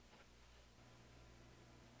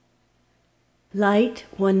Light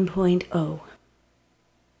 1.0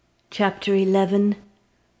 Chapter 11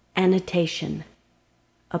 Annotation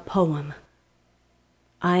A Poem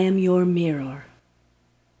I am your mirror.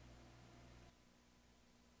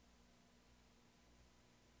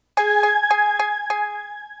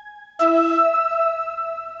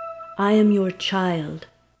 I am your child,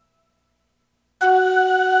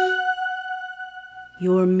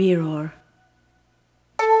 your mirror.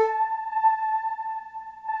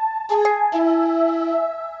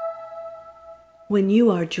 When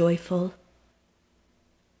you are joyful,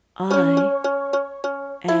 I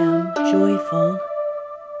am joyful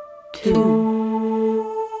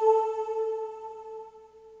too.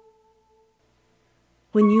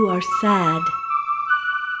 When you are sad,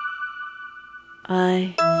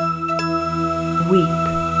 I weep.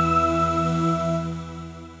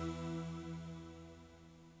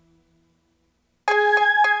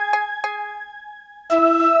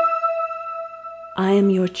 I am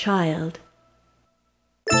your child.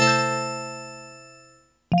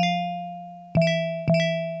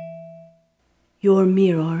 Your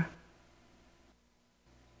mirror.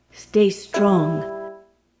 Stay strong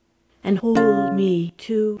and hold me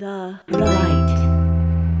to the light.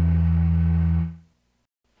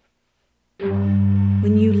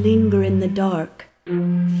 When you linger in the dark,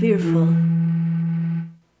 fearful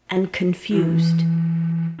and confused,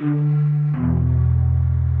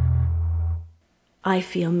 I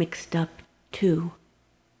feel mixed up too.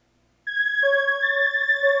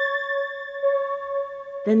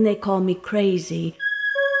 Then they call me crazy,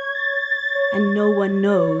 and no one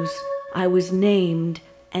knows I was named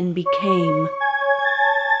and became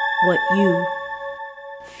what you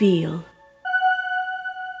feel.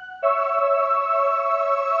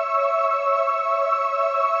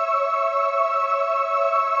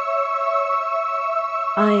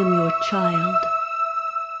 I am your child,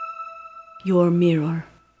 your mirror.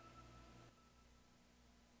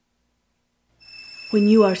 When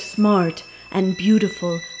you are smart and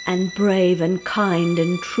beautiful and brave and kind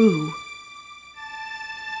and true,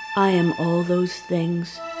 I am all those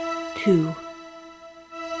things too.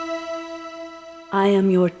 I am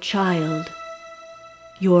your child,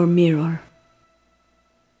 your mirror.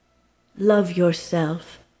 Love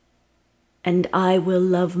yourself, and I will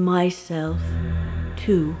love myself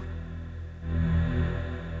too.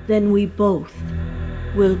 Then we both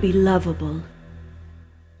will be lovable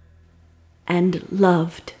and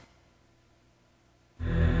loved.